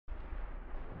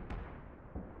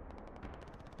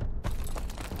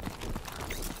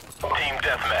Team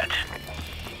deathmatch.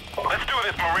 Let's do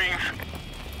this, Marines.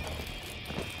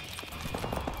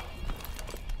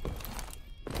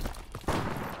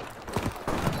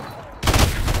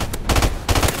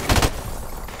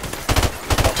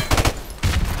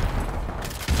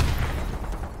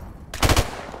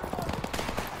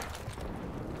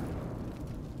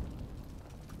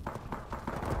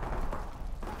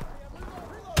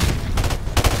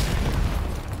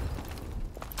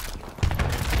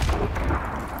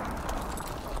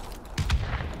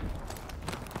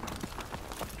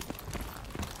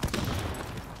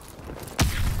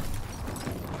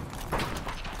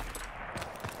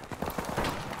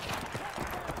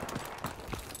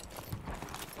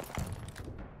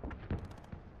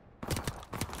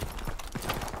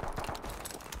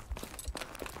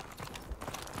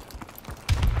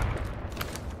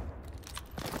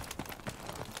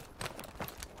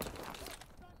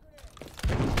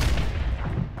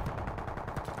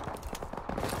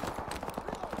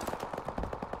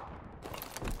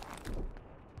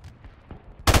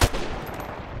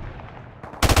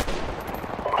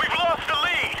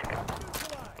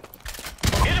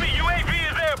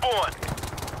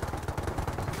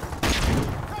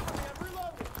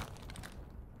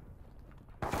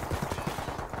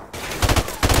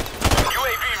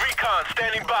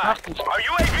 Standing by. Our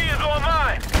UAV is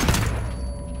online.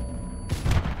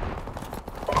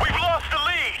 We've lost the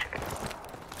lead.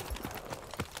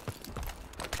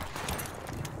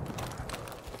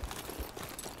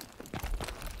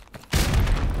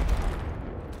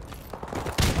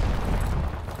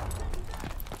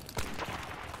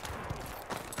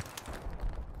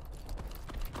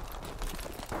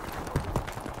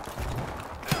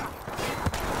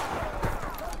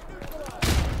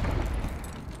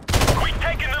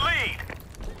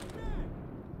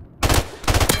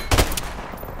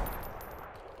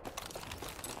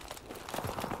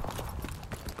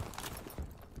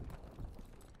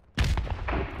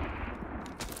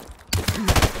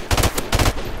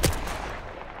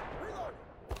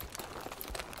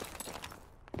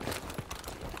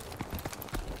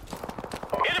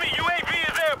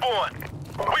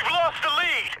 We've lost the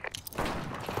lead!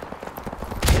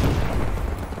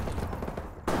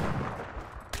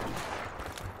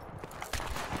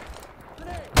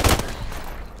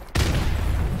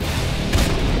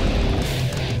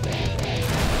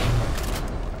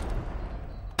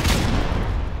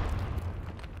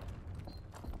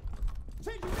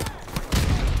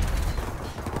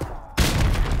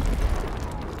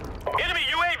 Enemy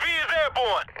UAV is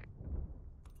airborne!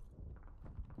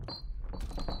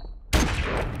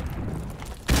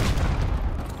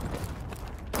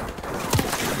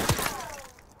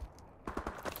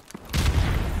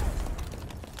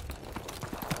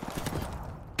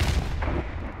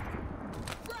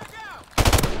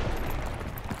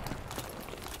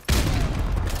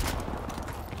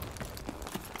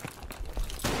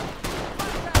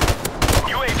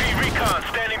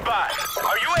 Standing by.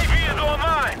 Our UAV is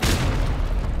online.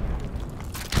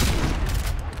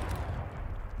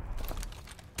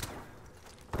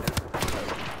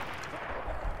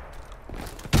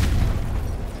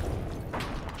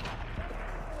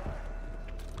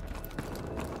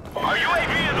 Our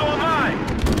UAV is online.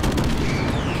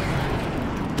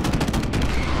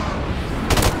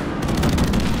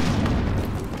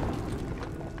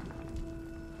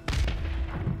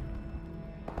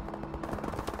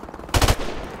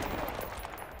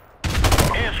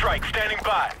 Airstrike standing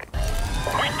by.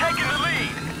 We've taken the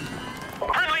lead.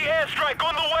 Friendly airstrike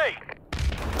on the way.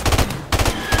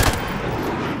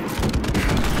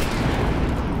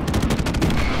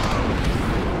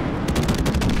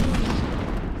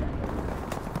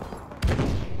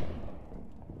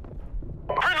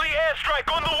 Friendly airstrike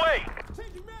on the way.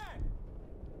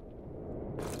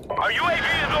 Our UAV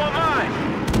is online.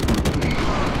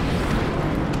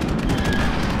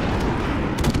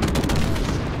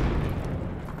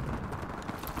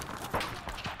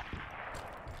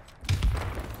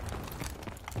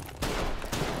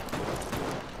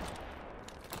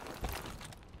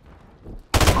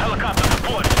 Helicopter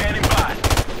support standing by.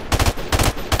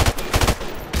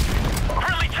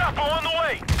 Friendly chopper on the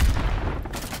way.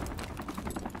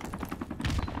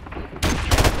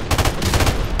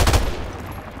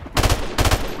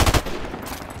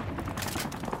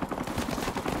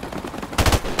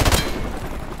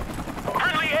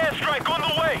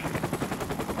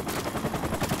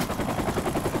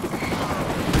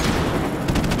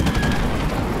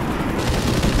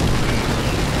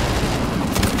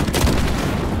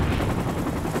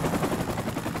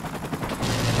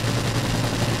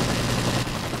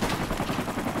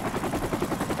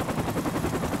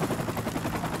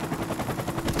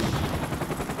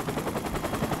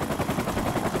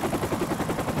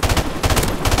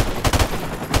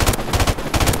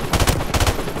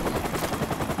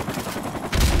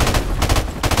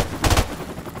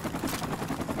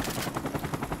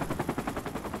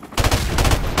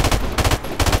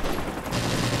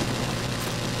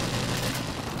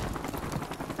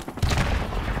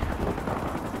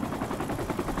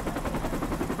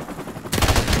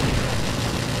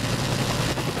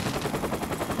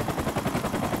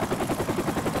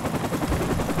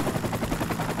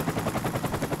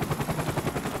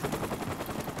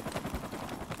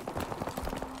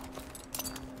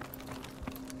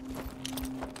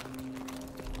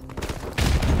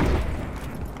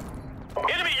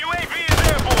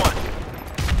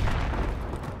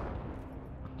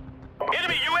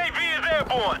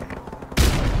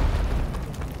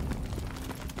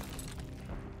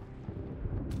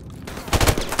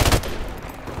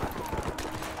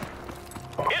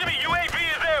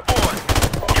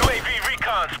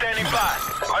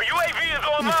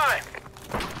 all mine!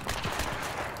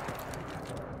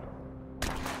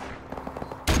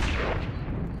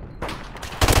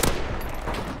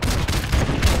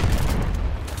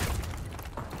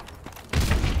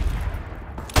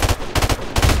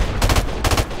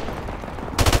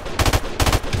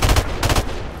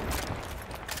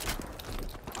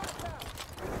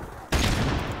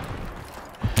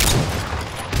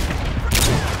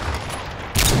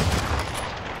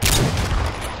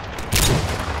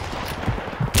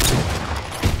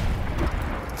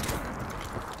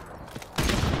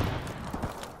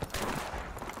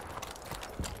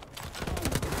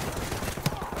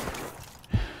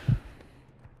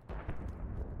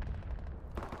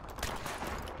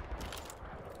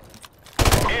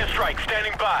 Airstrike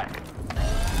standing by.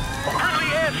 Friendly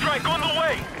airstrike on the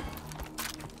way.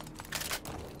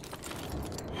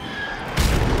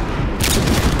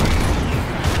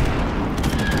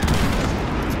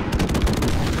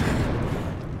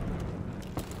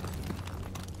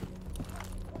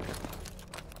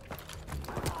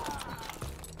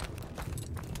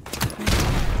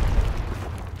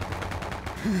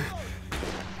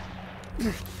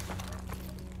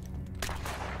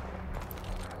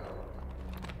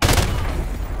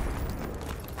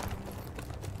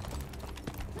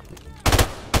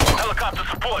 Helicopter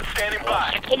support standing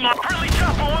by. Friendly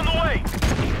chopper on the way.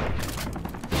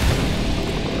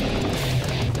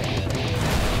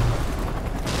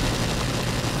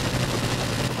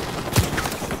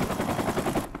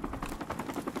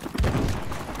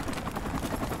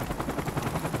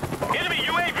 Enemy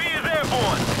UAV is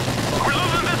airborne. We're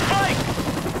losing this fight.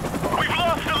 We've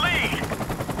lost the lead.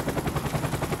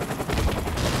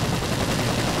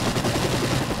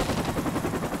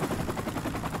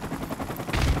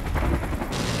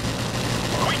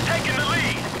 We've taken the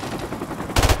lead.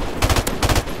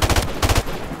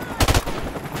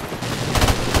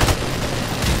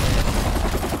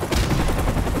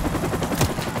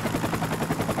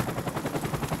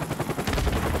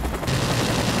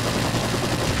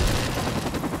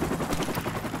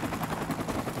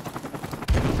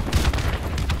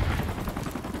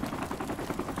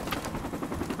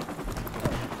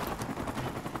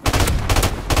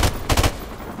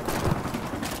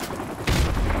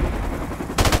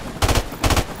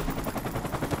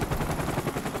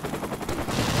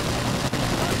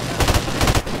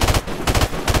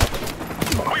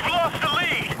 We've lost the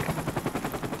lead.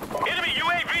 Enemy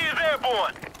UAV is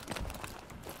airborne.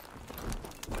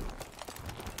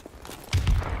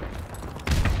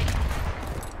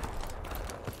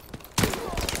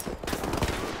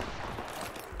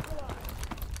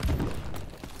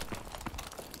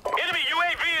 Enemy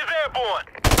UAV is airborne.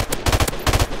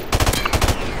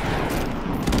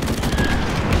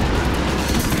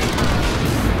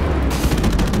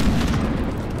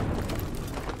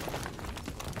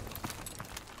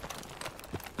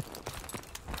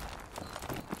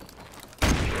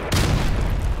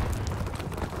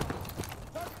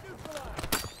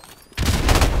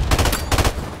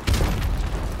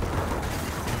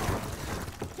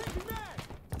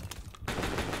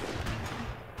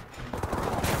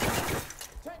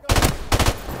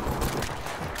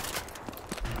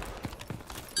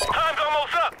 Time's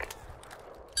almost up.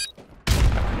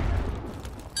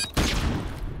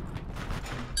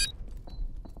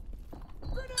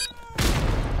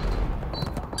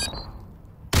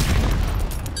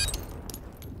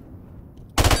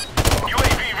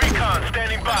 UAV recon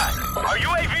standing by. Our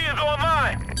UAV is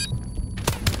online.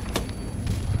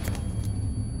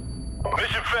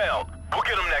 Mission failed.